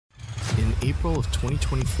In April of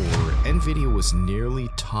 2024, Nvidia was nearly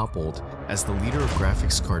toppled as the leader of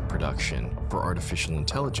graphics card production for artificial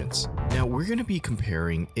intelligence. Now we're going to be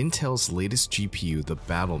comparing Intel's latest GPU, the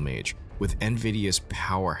Battlemage, with Nvidia's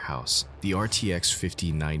powerhouse, the RTX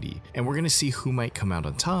 5090, and we're going to see who might come out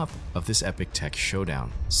on top of this epic tech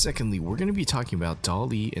showdown. Secondly, we're going to be talking about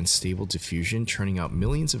DALL-E and Stable Diffusion churning out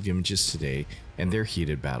millions of images today and their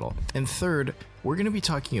heated battle. And third, we're going to be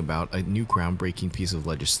talking about a new groundbreaking piece of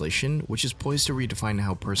legislation which is poised to redefine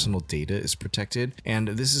how personal data is protected, and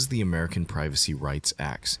this is the American Privacy Rights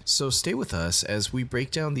Act. So stay with us as we break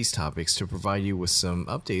down these topics to provide you with some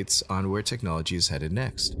updates on where technology is headed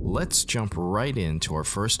next. Let's jump right into our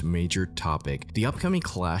first major topic, the upcoming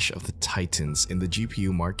clash of the titans in the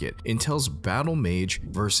GPU market, Intel's Battlemage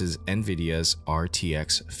versus Nvidia's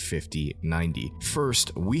RTX 5090.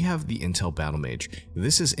 First, we have the Intel Battlemage.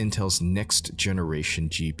 This is Intel's next generation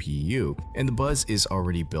GPU, and the buzz is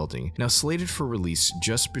already building. Now slated for release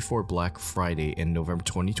just before Black Friday in November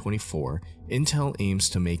 2024, Intel aims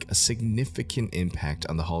to make a significant impact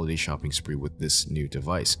on the holiday shopping spree with this new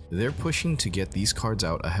device. They're pushing to get these cards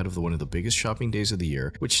out ahead of one of the biggest shopping days of the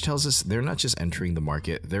year, which tells us they're not just entering the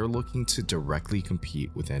market, they're looking to directly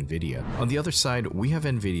compete with Nvidia. On the other side, we have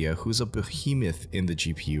Nvidia, who's a behemoth in the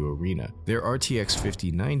GPU arena. Their RTX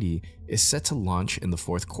 5090 is set to launch in the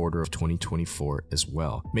fourth quarter of 2024 as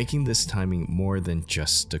well, making this timing more than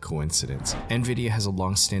just a coincidence. Nvidia has a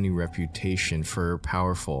long-standing reputation for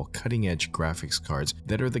powerful, cutting-edge graphics cards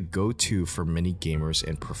that are the go-to for many gamers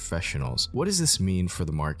and professionals. What does this mean for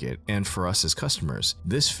the market and for us as customers?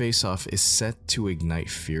 This face-off is set to ignite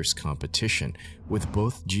fierce competition. With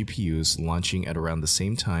both GPUs launching at around the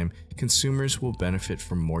same time, consumers will benefit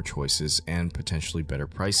from more choices and potentially better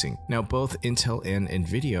pricing. Now, both Intel and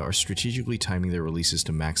Nvidia are strategically timing their releases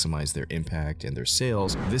to maximize their impact and their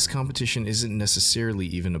sales. This competition isn't necessarily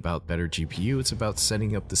even about better GPU, it's about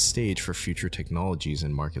setting up the stage for future technologies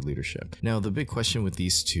and market leadership. Now, the big question with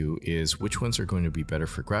these two is which ones are going to be better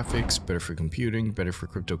for graphics, better for computing, better for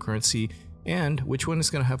cryptocurrency, and which one is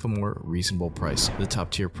going to have a more reasonable price. The top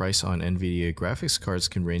tier price on Nvidia graphics cards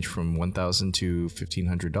can range from $1,000 to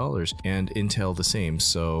 $1,500, and Intel the same.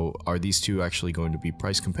 So are these two actually going to be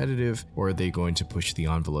price competitive, or are they going to push the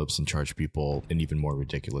envelopes and charge people an even more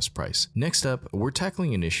ridiculous price? Next up, we're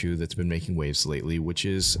tackling an issue that's been making waves lately, which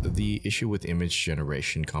is the issue with image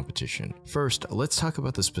generation competition. First, let's talk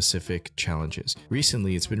about the specific challenges.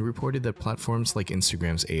 Recently, it's been reported that platforms like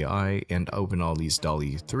Instagram's AI and OpenAI's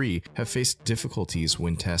DALL-E 3 have faced difficulties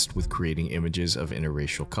when tasked with creating images of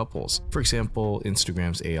interracial couples. For example,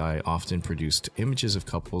 Instagram's AI often produced images of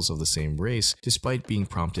couples of the same race despite being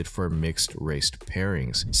prompted for mixed-race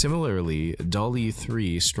pairings. Similarly, DALL-E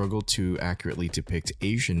 3 struggled to accurately depict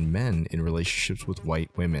Asian men in relationships with white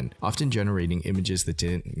women, often generating images that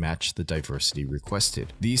didn't match the diversity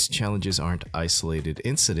requested. These challenges aren't isolated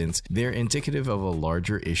incidents, they're indicative of a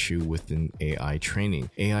larger issue within AI training.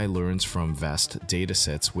 AI learns from vast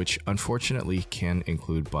datasets, which unfortunately can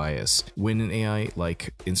include bias. When an AI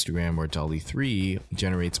like Instagram or DALL-E 3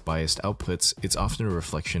 generates biased outputs, it's often a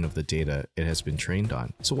reflection of the data it has been trained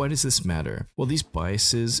on. So why does this matter? Well, these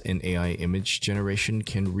biases in AI image generation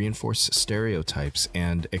can reinforce stereotypes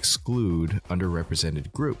and exclude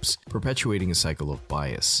underrepresented groups, perpetuating a cycle of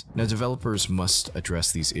bias. Now, developers must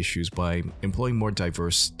address these issues by employing more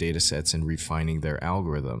diverse datasets and refining their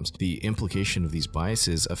algorithms. The implication of these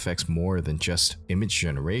biases affects more than just image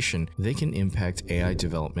generation. They can impact AI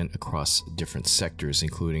development across different sectors,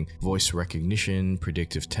 including voice recognition,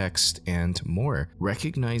 predictive text, and more.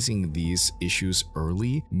 Recognizing these issues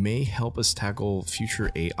early may help us tackle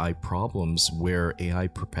future AI problems where AI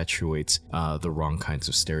perpetuates the wrong kinds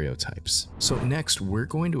of stereotypes. So next, we're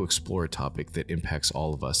going to explore a topic that impacts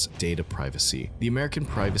all of us, data privacy. The American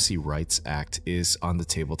Privacy Rights Act is on the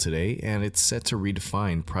table today, and it's set to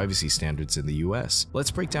redefine privacy standards in the US.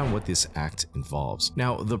 Let's break down what this act involves.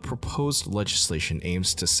 Now, the proposed legislation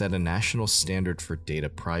aims to set a national standard for data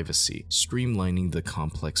privacy, streamlining the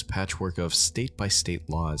complex patchwork of state-by-state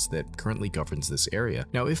laws that currently governs this area.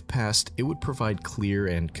 Now, if passed, it would provide clear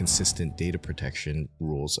and consistent data protection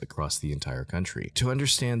rules across the entire country. To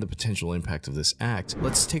understand the potential impact of this act,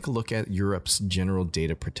 let's take a look at Europe's General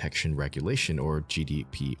Data Protection Regulation, or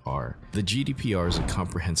GDPR. The GDPR is a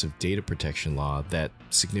comprehensive data protection law that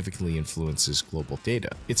significantly influences global data.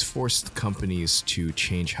 It's forced companies to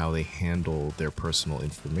change how they handle their personal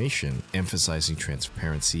information, emphasizing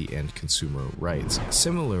transparency and consumer rights.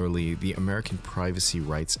 Similarly, the American Privacy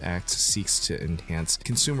Rights Act seeks to enhance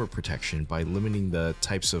consumer protection by limiting the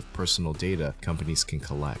types of personal data companies can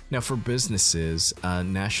collect. Now, for businesses, a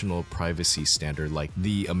national privacy standard like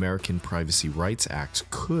the American Privacy Rights Act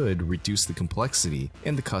could reduce the complexity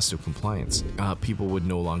and the cost of compliance. People would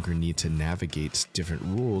no longer need to navigate different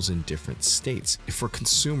rules in different states. For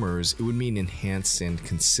consumers, it would mean enhanced and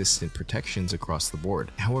consistent protections across the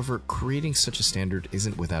board. However, creating such a standard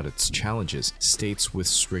isn't without its challenges. States with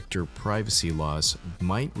stricter privacy laws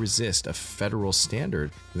might resist a federal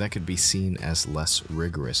standard that could be seen as less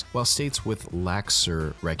rigorous, while states with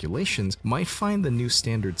laxer regulations might find the new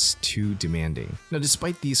standards too demanding. Now,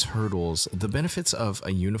 despite these hurdles, the benefits of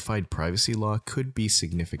a unified privacy law could be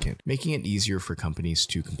significant, making it easier for companies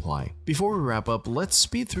to comply. Before we wrap up, let's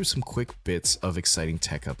speed through some quick bits of exciting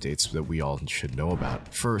tech updates that we all should know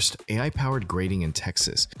about. First, AI-powered grading in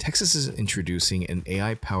Texas. Texas is introducing an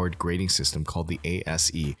AI-powered grading system called the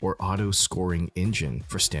ASE, or Auto Scoring Engine,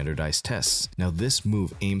 for standardized tests. Now, this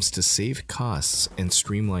move aims to save costs and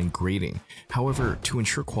streamline grading. However, to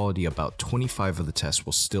ensure quality, about 25 of the tests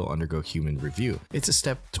will still undergo human review. It's a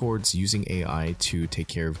step towards using AI to take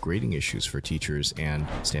care of grading issues for teachers and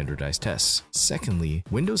standardized tests. Secondly,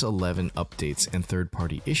 Windows 11 updates and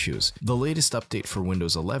third-party issues. The latest update for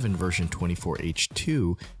Windows 11 version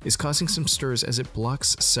 24H2 is causing some stirs as it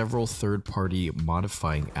blocks several third-party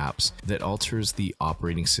modifying apps that alters the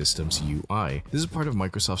operating system's UI. This is part of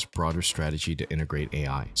Microsoft's broader strategy to integrate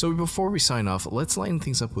AI. So before we sign off, let's lighten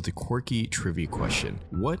things up with a quirky trivia question.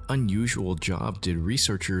 What unusual job did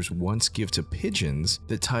researchers once give to pigeons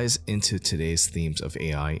that ties into today's themes of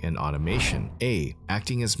AI and automation? A.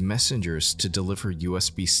 Acting as messengers to deliver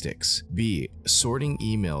USB sticks. B. Sorting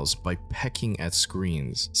emails by pecking at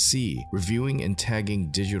screens. C. Reviewing and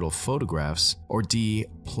tagging digital photographs. Or D.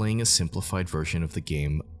 Playing a simplified version of the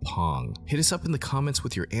game Pong. Hit us up in the comments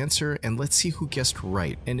with your answer and let's see who guessed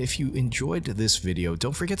right. And if you enjoyed this video,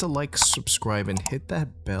 don't forget to like, subscribe, and hit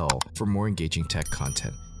that bell for more engaging tech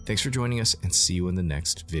content. Thanks for joining us and see you in the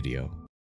next video.